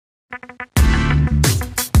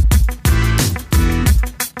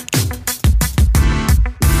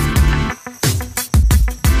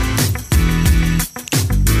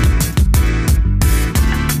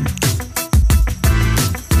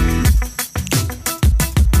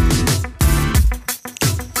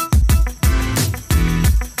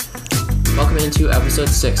to episode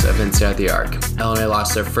 6 of Inside the Arc. Illinois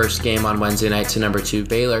lost their first game on Wednesday night to number 2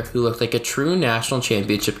 Baylor, who looked like a true national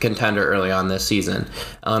championship contender early on this season.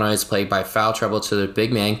 Illinois is plagued by foul trouble to their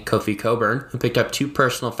big man, Kofi Cockburn, who picked up 2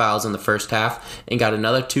 personal fouls in the first half and got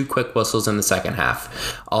another 2 quick whistles in the second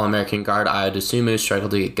half. All-American guard Ayo Dosunmu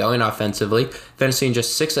struggled to get going offensively, finishing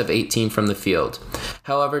just 6 of 18 from the field.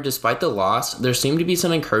 However, despite the loss, there seemed to be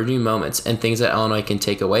some encouraging moments and things that Illinois can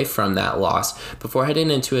take away from that loss before heading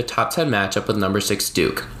into a top 10 matchup with number 6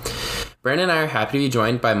 Duke. Brandon and I are happy to be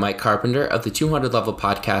joined by Mike Carpenter of the 200 Level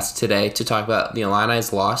Podcast today to talk about the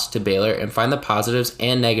Illini's loss to Baylor and find the positives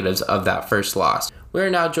and negatives of that first loss. We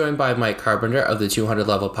are now joined by Mike Carpenter of the 200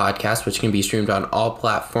 Level Podcast, which can be streamed on all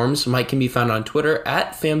platforms. Mike can be found on Twitter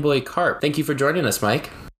at FanboyCarp. Thank you for joining us, Mike.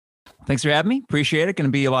 Thanks for having me. Appreciate it. Going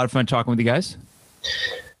to be a lot of fun talking with you guys.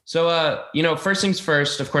 So, first things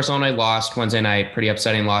first, of course, Illinois lost Wednesday night. Pretty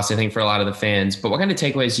upsetting loss, I think, for a lot of the fans. But what kind of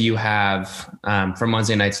takeaways do you have from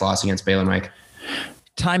Wednesday night's loss against Baylor, Mike?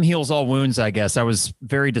 Time heals all wounds, I guess. I was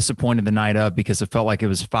very disappointed the night of because it felt like it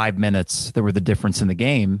was 5 minutes that were the difference in the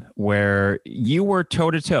game, where you were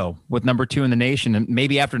toe-to-toe with number 2 in the nation. And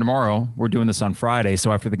maybe after tomorrow, we're doing this on Friday,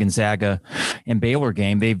 so after the Gonzaga and Baylor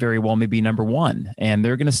game, they very well may be number 1, and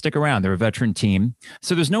they're going to stick around. They're a veteran team.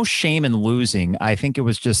 So there's no shame in losing. I think it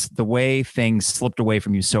was just the way things slipped away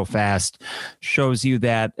from you so fast shows you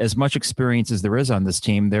that as much experience as there is on this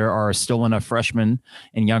team, there are still enough freshmen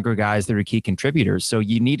and younger guys that are key contributors. So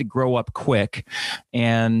you need to grow up quick.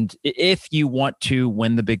 And if you want to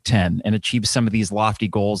win the Big Ten and achieve some of these lofty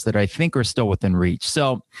goals that I think are still within reach.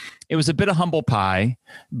 So it was a bit of humble pie,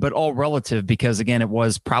 but all relative because, again, it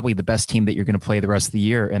was probably the best team that you're going to play the rest of the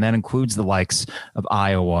year. And that includes the likes of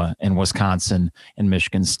Iowa and Wisconsin and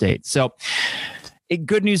Michigan State. So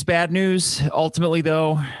good news, bad news. Ultimately,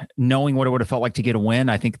 though, knowing what it would have felt like to get a win,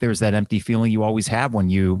 I think there's that empty feeling you always have when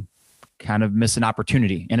you kind of miss an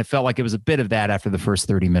opportunity. And it felt like it was a bit of that after the first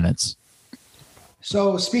 30 minutes.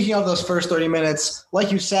 So speaking of those first 30 minutes,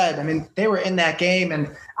 like you said, I mean, they were in that game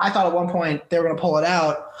and I thought at one point they were going to pull it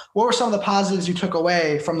out. What were some of the positives you took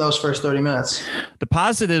away from those first 30 minutes? The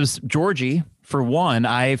positives, Georgie, for one,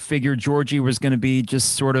 I figured Georgie was going to be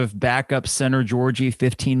just sort of backup center Georgie,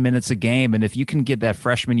 15 minutes a game. And if you can get that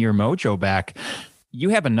freshman year mojo back, you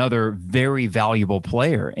have another very valuable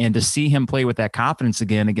player. And to see him play with that confidence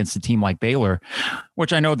again against a team like Baylor,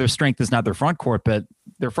 which I know their strength is not their front court, but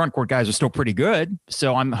their front court guys are still pretty good.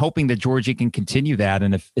 So I'm hoping that Georgie can continue that.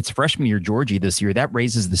 And if it's freshman year Georgie this year, that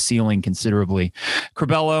raises the ceiling considerably.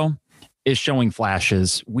 Curbelo is showing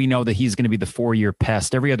flashes. We know that he's going to be the 4-year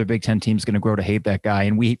pest. Every other Big Ten team is going to grow to hate that guy.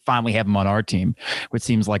 And we finally have him on our team, which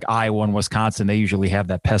seems like Iowa and Wisconsin, they usually have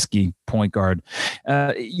that pesky point guard.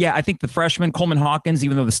 I think the freshman, Coleman Hawkins,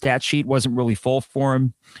 even though the stat sheet wasn't really full for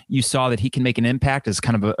him, you saw that he can make an impact as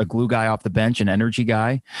kind of a glue guy off the bench, an energy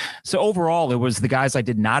guy. So overall, it was the guys I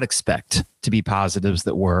did not expect to be positives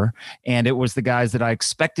that were, and it was the guys that I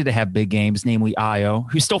expected to have big games, namely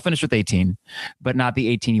Ayo, who still finished with 18, but not the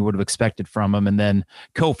 18 you would have expected from him, and then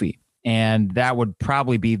Kofi. And that would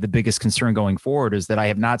probably be the biggest concern going forward, is that I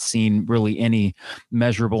have not seen really any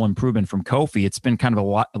measurable improvement from Kofi. It's been kind of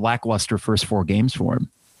a lackluster first 4 games for him.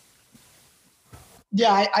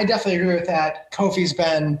 Yeah, I definitely agree with that. Kofi's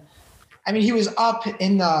been – I mean, he was up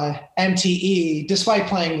in the MTE despite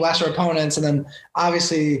playing lesser opponents, and then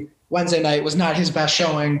obviously Wednesday night was not his best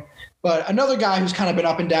showing. But another guy who's kind of been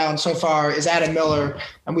up and down so far is Adam Miller,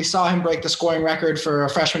 and we saw him break the scoring record for a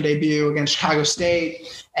freshman debut against Chicago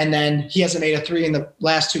State, and then he hasn't made a 3 in the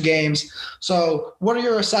last 2 games. So what are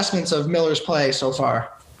your assessments of Miller's play so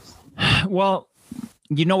far? Well,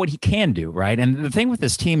 you know what he can do, right? And the thing with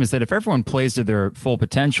this team is that if everyone plays to their full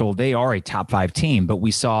potential, they are a top 5 team. But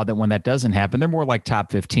we saw that when that doesn't happen, they're more like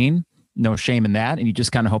top 15. No shame in that. And you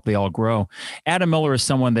just kind of hope they all grow. Adam Miller is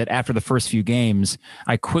someone that after the first few games,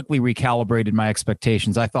 I quickly recalibrated my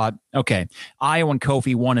expectations. I thought, okay, Iowa and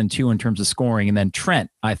Kofi 1 and 2 in terms of scoring. And then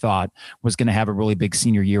Trent, I thought, was going to have a really big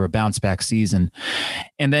senior year, a bounce back season.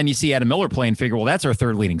 And then you see Adam Miller play and figure, well, that's our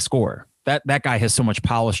 3rd leading scorer. That guy has so much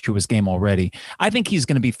polish to his game already. I think he's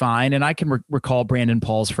going to be fine. And I can recall Brandon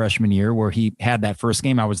Paul's freshman year where he had that first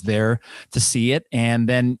game. I was there to see it. And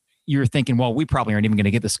then you're thinking, well, we probably aren't even going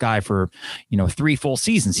to get this guy for, 3 full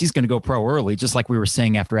seasons. He's going to go pro early, just like we were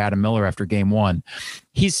saying after Adam Miller after game 1.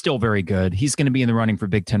 He's still very good. He's going to be in the running for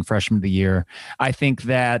Big Ten Freshman of the Year. I think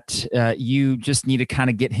that you just need to kind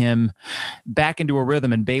of get him back into a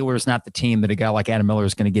rhythm, and Baylor is not the team that a guy like Adam Miller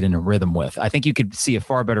is going to get in a rhythm with. I think you could see a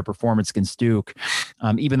far better performance against Duke,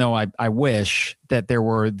 even though I wish that there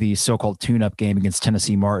were the so-called tune-up game against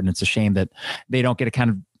Tennessee Martin. It's a shame that they don't get a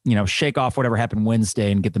kind of shake off whatever happened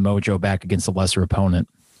Wednesday and get the mojo back against a lesser opponent.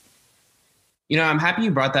 I'm happy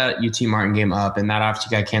you brought that UT Martin game up, and that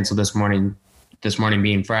obviously got canceled this morning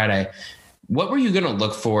being Friday. What were you going to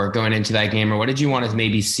look for going into that game, or what did you want to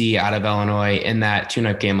maybe see out of Illinois in that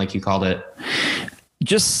tune-up game, like you called it?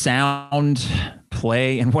 Just sound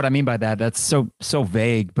play. And what I mean by that, that's so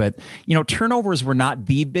vague, but turnovers were not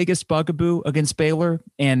the biggest bugaboo against Baylor,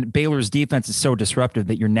 and Baylor's defense is so disruptive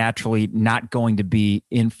that you're naturally not going to be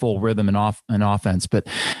in full rhythm and offense. But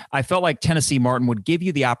I felt like Tennessee Martin would give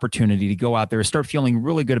you the opportunity to go out there, start feeling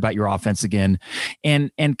really good about your offense again,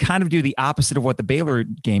 and kind of do the opposite of what the Baylor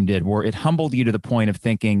game did, where it humbled you to the point of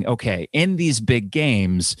thinking, okay, in these big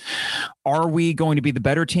games, are we going to be the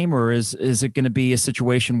better team, or is it going to be a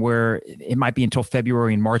situation where it might be until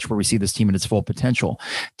February and March where we see this team at its full potential?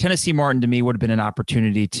 Tennessee Martin, to me, would have been an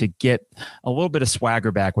opportunity to get a little bit of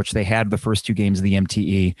swagger back, which they had the first two games of the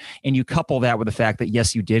MTE. And you couple that with the fact that,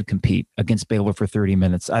 yes, you did compete against Baylor for 30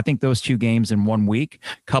 minutes. I think those two games in 1 week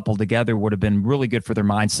coupled together would have been really good for their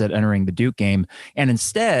mindset entering the Duke game. And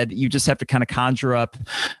instead, you just have to kind of conjure up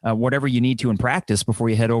whatever you need to in practice before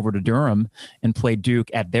you head over to Durham and play Duke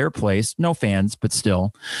at their place. No fans, but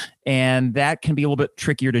still. And that can be a little bit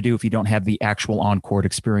trickier to do if you don't have the actual on-court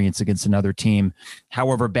experience against another team,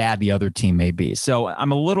 however bad the other team may be. So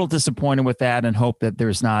I'm a little disappointed with that and hope that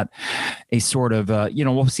there's not a sort of,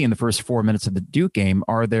 we'll see in the first 4 minutes of the Duke game,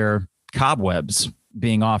 are there cobwebs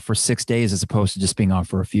being off for 6 days as opposed to just being off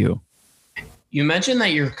for a few? You mentioned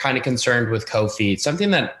that you're kind of concerned with Kofi.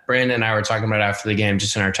 Something that Brandon and I were talking about after the game,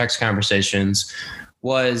 just in our text conversations,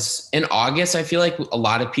 was in August, I feel like a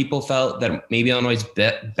lot of people felt that maybe Illinois'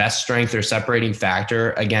 best strength or separating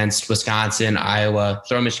factor against Wisconsin, Iowa,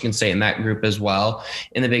 throw Michigan State in that group as well,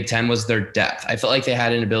 in the Big Ten was their depth. I felt like they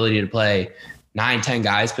had an ability to play 9-10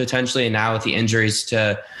 guys potentially, and now with the injuries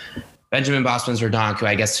to Benjamin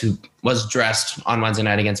Bosmans-Verdonk, who was dressed on Wednesday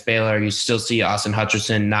night against Baylor, you still see Austin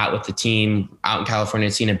Hutcherson not with the team, out in California,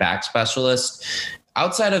 seeing a back specialist.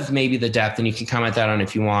 Outside of maybe the depth, and you can comment that on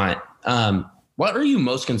if you want, what are you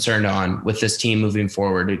most concerned on with this team moving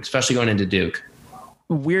forward, especially going into Duke?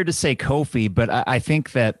 Weird to say Kofi, but I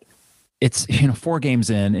think that it's 4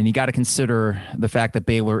 games in, and you got to consider the fact that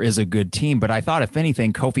Baylor is a good team. But I thought, if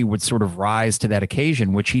anything, Kofi would sort of rise to that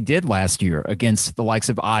occasion, which he did last year against the likes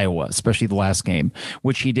of Iowa, especially the last game,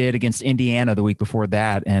 which he did against Indiana the week before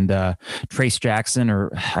that. And Trace Jackson,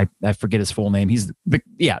 or I forget his full name. He's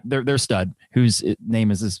their stud, whose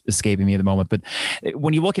name is escaping me at the moment. But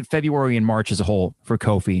when you look at February and March as a whole for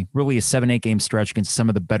Kofi, really a 7-8 game stretch against some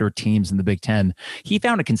of the better teams in the Big Ten, he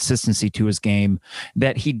found a consistency to his game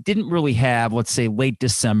that he didn't really have, let's say, late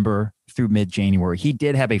December through mid-January. He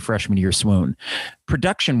did have a freshman year swoon.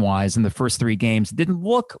 Production-wise, in the first 3 games, it didn't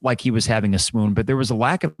look like he was having a swoon, but there was a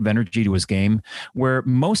lack of energy to his game where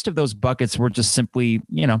most of those buckets were just simply,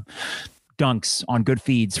 dunks on good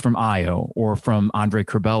feeds from Io or from Andre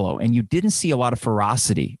Curbelo. And you didn't see a lot of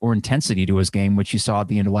ferocity or intensity to his game, which you saw at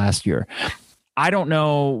the end of last year. I don't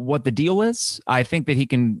know what the deal is. I think that he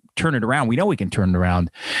can turn it around. We know he can turn it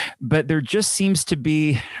around, but there just seems to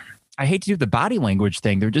be, I hate to do the body language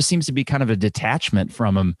thing, there just seems to be kind of a detachment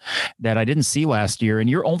from him that I didn't see last year. And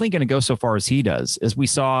you're only going to go so far as he does, as we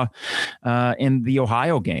saw in the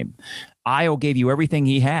Ohio game. Io gave you everything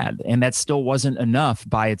he had, and that still wasn't enough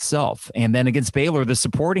by itself. And then against Baylor, the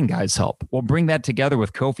supporting guys help. Well, bring that together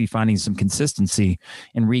with Kofi finding some consistency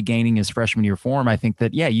and regaining his freshman year form. I think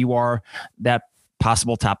that, you are that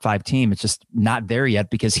possible top 5 team. It's just not there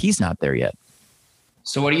yet because he's not there yet.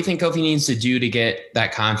 So what do you think Kofi needs to do to get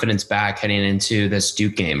that confidence back heading into this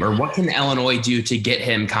Duke game? Or what can Illinois do to get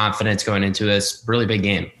him confidence going into this really big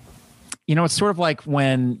game? It's sort of like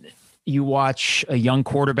when you watch a young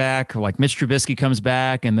quarterback like Mitch Trubisky comes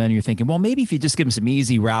back, and then you're thinking, well, maybe if you just give him some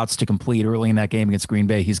easy routes to complete early in that game against Green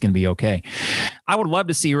Bay, he's going to be okay. I would love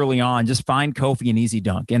to see early on just find Kofi an easy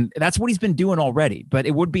dunk, and that's what he's been doing already. But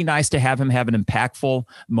it would be nice to have him have an impactful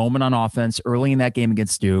moment on offense early in that game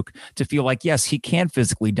against Duke to feel like, yes, he can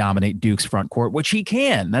physically dominate Duke's front court, which he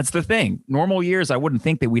can. That's the thing. Normal years, I wouldn't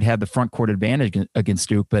think that we'd have the front court advantage against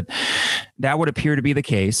Duke, but that would appear to be the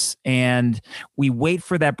case. And we wait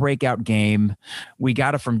for that breakout game. We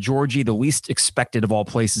got it from Georgie, the least expected of all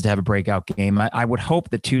places to have a breakout game. I would hope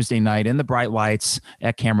that Tuesday night in the bright lights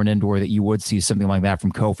at Cameron Indoor that you would see something like that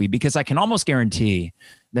from Kofi, because I can almost guarantee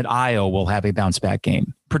that Io will have a bounce back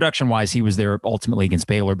game. Production-wise, he was there ultimately against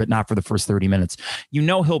Baylor, but not for the first 30 minutes.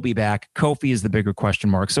 He'll be back. Kofi is the bigger question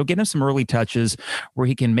mark. So get him some early touches where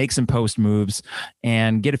he can make some post moves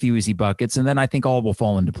and get a few easy buckets, and then I think all will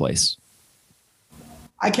fall into place.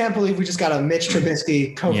 I can't believe we just got a Mitch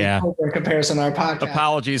Trubisky Kofi comparison on our podcast.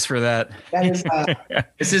 Apologies for that. That is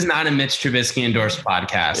this is not a Mitch Trubisky endorsed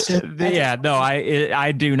podcast.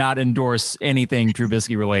 I do not endorse anything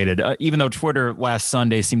Trubisky related, even though Twitter last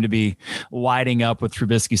Sunday seemed to be lighting up with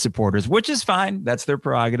Trubisky supporters, which is fine. That's their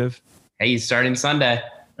prerogative. Hey, he's starting Sunday.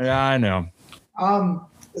 Yeah, I know.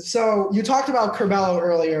 So you talked about Curbelo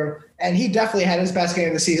earlier, and he definitely had his best game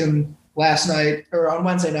of the season last night or on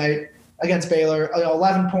Wednesday night against Baylor.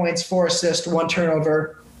 11 points, 4 assists, 1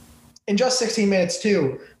 turnover in just 16 minutes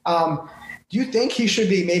too. Do you think he should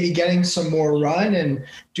be maybe getting some more run? And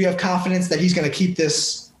do you have confidence that he's going to keep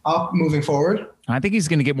this up moving forward? I think he's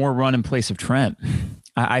going to get more run in place of Trent.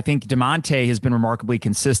 I think DeMonte has been remarkably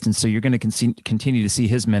consistent, so you're going to continue to see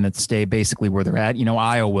his minutes stay basically where they're at.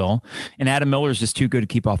 Io will. And Adam Miller is just too good to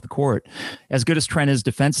keep off the court. As good as Trent is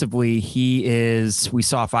defensively, we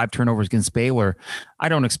saw 5 turnovers against Baylor. I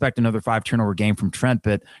don't expect another 5 turnover game from Trent,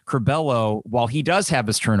 but Curbelo, while he does have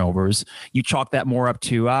his turnovers, you chalk that more up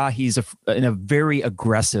to he's in a very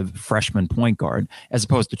aggressive freshman point guard, as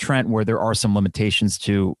opposed to Trent, where there are some limitations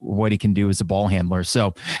to what he can do as a ball handler.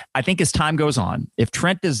 So I think as time goes on, if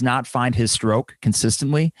Trent does not find his stroke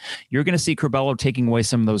consistently, you're going to see Curbelo taking away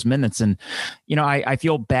some of those minutes. And, I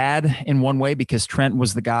feel bad in one way because Trent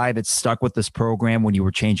was the guy that stuck with this program when you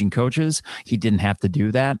were changing coaches. He didn't have to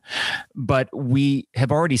do that. But we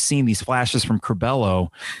have already seen these flashes from Curbelo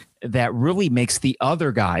that really makes the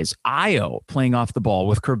other guys, Io playing off the ball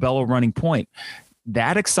with Curbelo running point.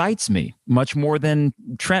 That excites me much more than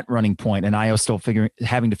Trent running point and Io still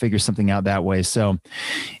having to figure something out that way. So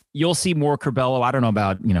you'll see more Curbelo. I don't know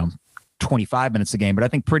about, 25 minutes a game, but I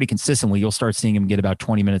think pretty consistently you'll start seeing him get about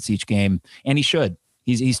 20 minutes each game. And he should.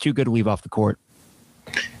 He's too good to leave off the court.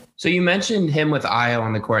 So you mentioned him with Io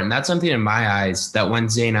on the court, and that's something in my eyes that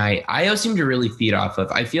Wednesday night Io seemed to really feed off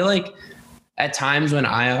of. I feel like at times when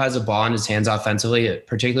Io has a ball in his hands offensively,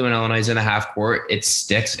 particularly when Illinois is in the half court, it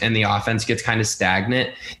sticks and the offense gets kind of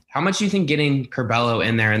stagnant. How much do you think getting Curbelo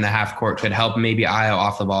in there in the half court could help maybe Io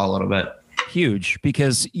off the ball a little bit? Huge,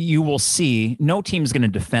 because you will see no team's going to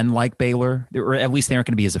defend like Baylor, or at least they aren't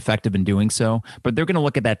going to be as effective in doing so, but they're going to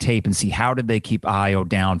look at that tape and see how did they keep Io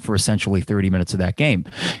down for essentially 30 minutes of that game.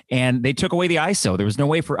 And they took away the ISO. There was no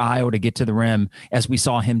way for Io to get to the rim as we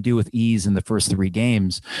saw him do with ease in the first 3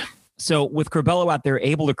 games. So with Curbelo out there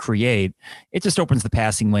able to create, it just opens the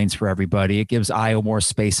passing lanes for everybody. It gives Io more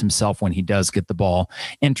space himself when he does get the ball.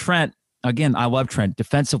 And Trent, again, I love Trent,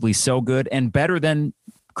 defensively so good and better than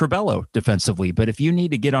Curbelo defensively. But if you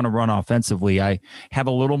need to get on a run offensively, I have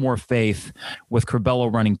a little more faith with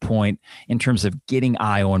Curbelo running point in terms of getting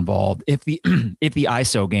Io involved if the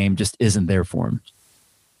ISO game just isn't there for him.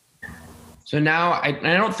 So now I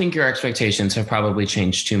don't think your expectations have probably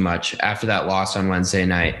changed too much after that loss on Wednesday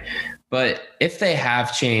night. But if they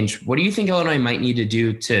have changed, what do you think Illinois might need to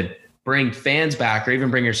do to bring fans back or even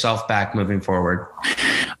bring yourself back moving forward?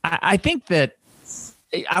 I think that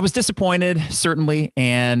I was disappointed, certainly,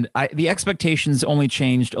 and the expectations only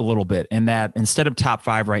changed a little bit in that instead of top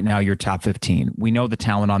 5 right now, you're top 15. We know the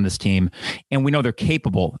talent on this team, and we know they're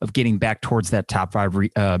capable of getting back towards that top 5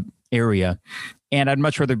 area. And I'd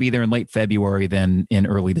much rather be there in late February than in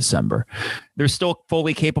early December. They're still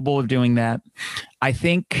fully capable of doing that. I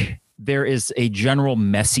think there is a general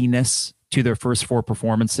messiness to their first 4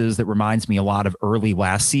 performances that reminds me a lot of early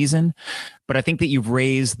last season. But I think that you've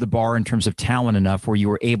raised the bar in terms of talent enough where you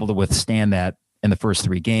were able to withstand that in the first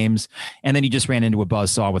 3 games. And then you just ran into a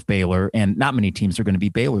buzzsaw with Baylor, and not many teams are going to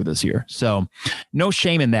beat Baylor this year. So no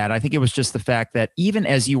shame in that. I think it was just the fact that even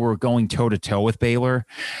as you were going toe to toe with Baylor,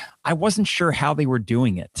 I wasn't sure how they were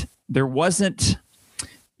doing it. It wasn't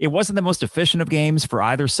the most efficient of games for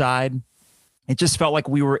either side. It just felt like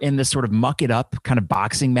we were in this sort of muck it up kind of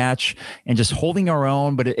boxing match and just holding our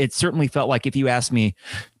own. But it certainly felt like if you asked me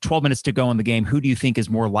 12 minutes to go in the game, who do you think is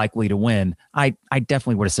more likely to win? I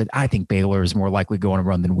definitely would have said, I think Baylor is more likely to go on a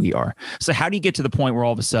run than we are. So how do you get to the point where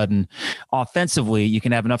all of a sudden offensively, you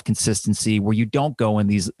can have enough consistency where you don't go in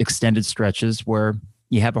these extended stretches where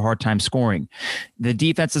you have a hard time scoring? The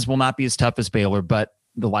defenses will not be as tough as Baylor, but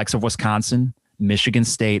the likes of Wisconsin, Michigan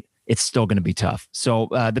State, it's still going to be tough. So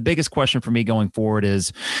the biggest question for me going forward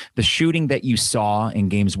is the shooting that you saw in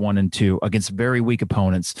games 1 and 2 against very weak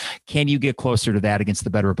opponents. Can you get closer to that against the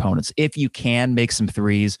better opponents? If you can make some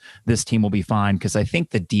threes, this team will be fine because I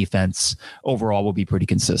think the defense overall will be pretty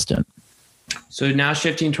consistent. So now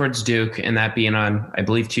shifting towards Duke and that being on, I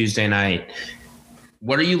believe, Tuesday night,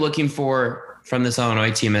 what are you looking for from this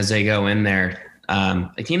Illinois team as they go in there?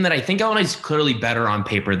 A team that I think Illinois is clearly better on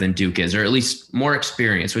paper than Duke is, or at least more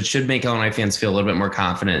experienced, which should make Illinois fans feel a little bit more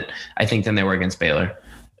confident, I think, than they were against Baylor.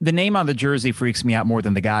 The name on the jersey freaks me out more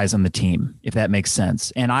than the guys on the team, if that makes sense.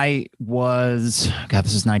 And this is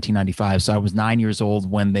 1995. So I was 9 years old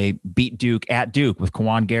when they beat Duke at Duke with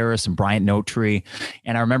Kawan Garris and Bryant Notree.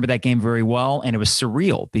 And I remember that game very well. And it was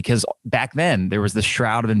surreal because back then there was this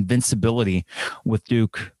shroud of invincibility with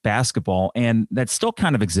Duke basketball. And that still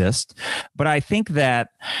kind of exists. But I think that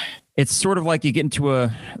it's sort of like you get into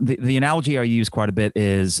the analogy I use quite a bit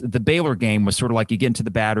is the Baylor game was sort of like you get into the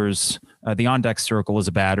batters, the on-deck circle is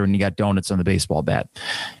a batter, and you got donuts on the baseball bat.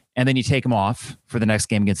 And then you take them off for the next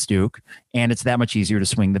game against Duke, and it's that much easier to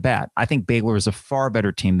swing the bat. I think Baylor is a far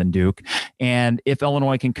better team than Duke. And if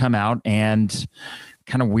Illinois can come out and,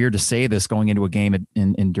 kind of weird to say this going into a game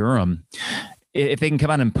in Durham, if they can come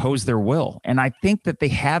out and impose their will. And I think that they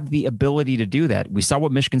have the ability to do that. We saw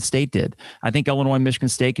what Michigan State did. I think Illinois and Michigan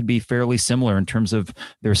State could be fairly similar in terms of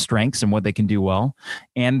their strengths and what they can do well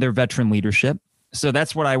and their veteran leadership. So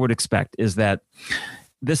that's what I would expect is that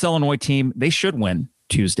this Illinois team, they should win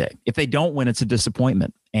Tuesday. If they don't win, it's a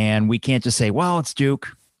disappointment. And we can't just say, well, it's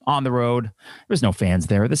Duke on the road. There's no fans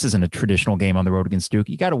there. This isn't a traditional game on the road against Duke.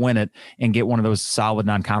 You got to win it and get one of those solid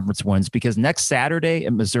non-conference wins because next Saturday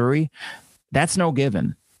at Missouri, that's no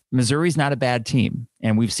given. Missouri's not a bad team,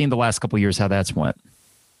 and we've seen the last couple of years how that's went.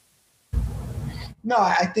 No,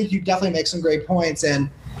 I think you definitely make some great points. And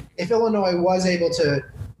if Illinois was able to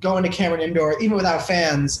go into Cameron Indoor, even without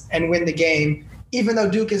fans, and win the game, even though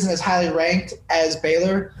Duke isn't as highly ranked as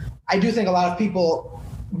Baylor, I do think a lot of people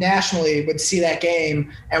nationally would see that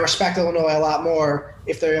game and respect Illinois a lot more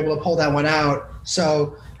if they're able to pull that one out.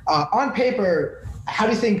 So on paper, how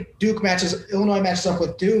do you think Illinois matches up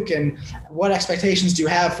with Duke, and what expectations do you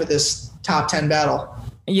have for this top 10 battle?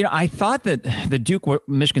 I thought that the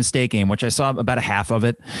Duke-Michigan State game, which I saw about a half of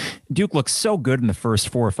it, Duke looked so good in the first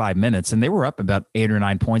 4 or 5 minutes, and they were up about 8 or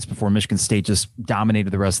 9 points before Michigan State just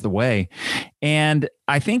dominated the rest of the way. And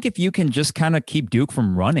I think if you can just kind of keep Duke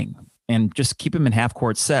from running and just keep them in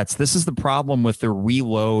half-court sets. This is the problem with the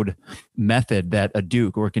reload method that a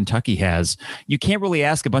Duke or Kentucky has. You can't really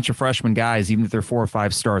ask a bunch of freshman guys, even if they're 4 or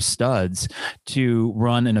 5 star studs, to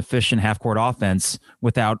run an efficient half-court offense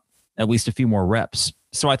without at least a few more reps.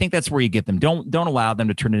 So I think that's where you get them. Don't allow them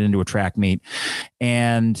to turn it into a track meet,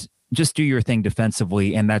 and just do your thing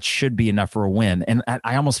defensively, and that should be enough for a win. And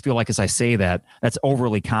I almost feel like as I say that, that's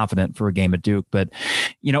overly confident for a game at Duke. But,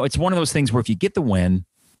 it's one of those things where if you get the win,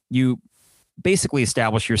 you basically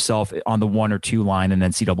establish yourself on the 1 or 2 line in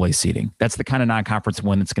NCAA seeding. That's the kind of non-conference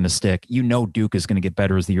win that's going to stick. Duke is going to get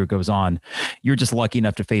better as the year goes on. You're just lucky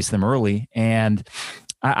enough to face them early. And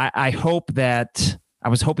I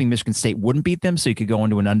was hoping Michigan State wouldn't beat them so you could go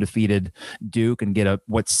into an undefeated Duke and get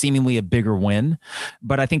what's seemingly a bigger win.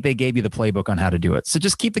 But I think they gave you the playbook on how to do it. So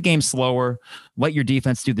just keep the game slower, let your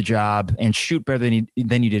defense do the job, and shoot better than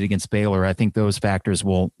you did against Baylor. I think those factors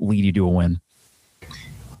will lead you to a win.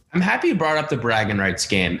 I'm happy you brought up the bragging rights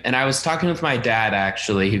game. And I was talking with my dad,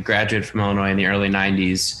 actually, who graduated from Illinois in the early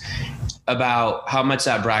 90s, about how much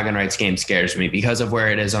that bragging rights game scares me because of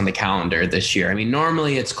where it is on the calendar this year. I mean,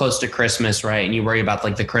 normally it's close to Christmas, right? And you worry about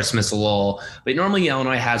like the Christmas lull. But normally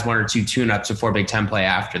Illinois has 1 or 2 tune-ups before Big Ten play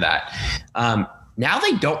after that. Now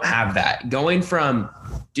they don't have that. Going from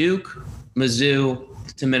Duke, Mizzou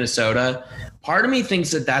to Minnesota, part of me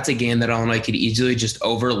thinks that that's a game that Illinois could easily just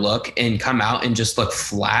overlook and come out and just look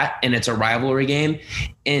flat, and it's a rivalry game.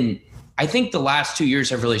 And I think the last 2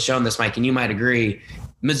 years have really shown this, Mike, and you might agree.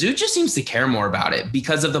 Mizzou just seems to care more about it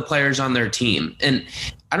because of the players on their team. And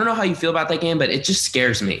I don't know how you feel about that game, but it just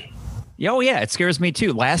scares me. Oh, yeah, it scares me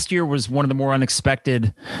too. Last year was one of the more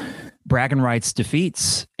unexpected bragging rights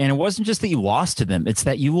defeats. And it wasn't just that you lost to them. It's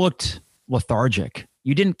that you looked lethargic.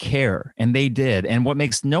 You didn't care, and they did. And what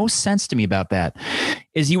makes no sense to me about that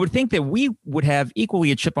is you would think that we would have equally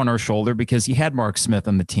a chip on our shoulder because you had Mark Smith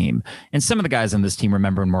on the team. And some of the guys on this team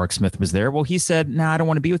remember when Mark Smith was there. Well, he said, I don't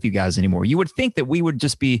want to be with you guys anymore. You would think that we would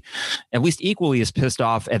just be at least equally as pissed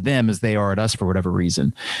off at them as they are at us for whatever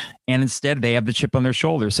reason. And instead, they have the chip on their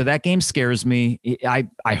shoulder. So that game scares me.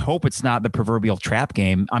 I hope it's not the proverbial trap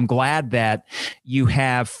game. I'm glad that you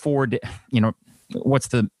have 4, what's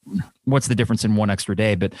the difference in one extra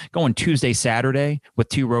day? But going Tuesday, Saturday with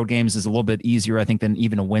 2 road games is a little bit easier, I think, than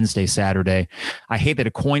even a Wednesday, Saturday. I hate that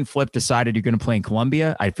a coin flip decided you're going to play in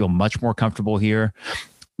Columbia. I feel much more comfortable here.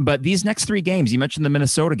 But these next 3 games, you mentioned the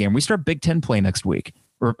Minnesota game. We start Big Ten play next week,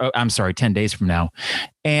 10 days from now.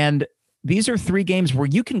 And these are 3 games where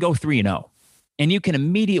you can go 3-0. And you can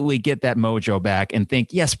immediately get that mojo back and think,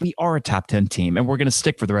 yes, we are a top 10 team and we're going to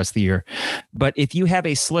stick for the rest of the year. But if you have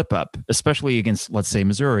a slip up, especially against, let's say,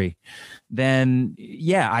 Missouri, then,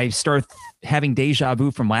 I start having deja vu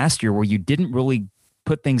from last year where you didn't really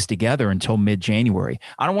put things together until mid-January.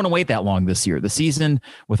 I don't want to wait that long this year. The season,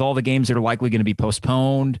 with all the games that are likely going to be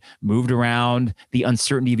postponed, moved around, the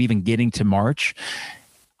uncertainty of even getting to March,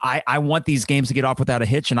 I want these games to get off without a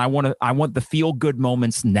hitch, and I want the feel-good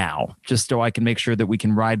moments now, just so I can make sure that we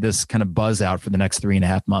can ride this kind of buzz out for the next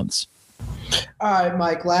 3.5 months. All right,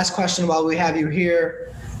 Mike, last question while we have you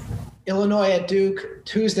here. Illinois at Duke,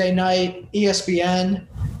 Tuesday night, ESPN.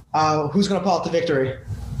 Who's going to pull out the victory?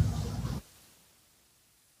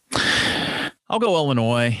 I'll go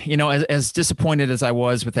Illinois. You know, as disappointed as I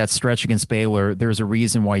was with that stretch against Baylor, there's a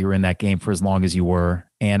reason why you were in that game for as long as you were.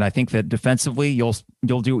 And I think that defensively, you'll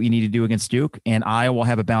do what you need to do against Duke, and Iowa will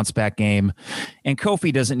have a bounce back game. And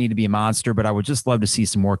Kofi doesn't need to be a monster, but I would just love to see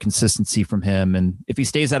some more consistency from him. And if he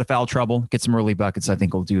stays out of foul trouble, get some early buckets, I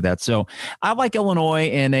think he'll do that. So I like Illinois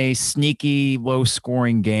in a sneaky,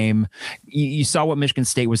 low-scoring game. You saw what Michigan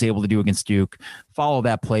State was able to do against Duke. Follow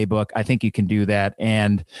that playbook. I think you can do that,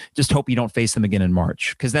 and just hope you don't face them again in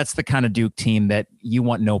March, because that's the kind of Duke team that you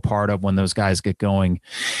want no part of when those guys get going.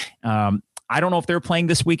 I don't know if they're playing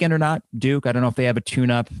this weekend or not, Duke. I don't know if they have a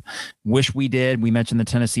tune-up. Wish we did. We mentioned the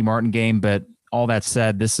Tennessee Martin game, but all that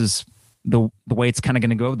said, this is the way it's kind of going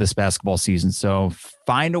to go this basketball season. So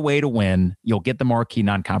find a way to win. You'll get the marquee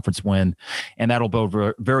non-conference win, and that'll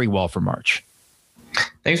bode very well for March.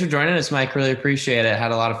 Thanks for joining us, Mike. Really appreciate it.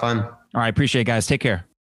 Had a lot of fun. All right. Appreciate it, guys. Take care.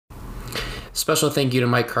 Special thank you to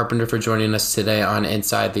Mike Carpenter for joining us today on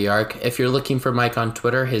Inside the Arc. If you're looking for Mike on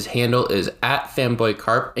Twitter, his handle is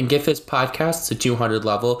 @fanboycarp, and give his podcast, The 200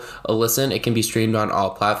 Level, a listen. It can be streamed on all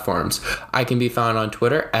platforms. I can be found on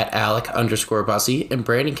Twitter @Alec_Bussey, and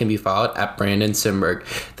Brandon can be followed @Brandon Simberg.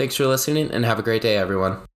 Thanks for listening, and have a great day,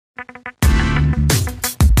 everyone.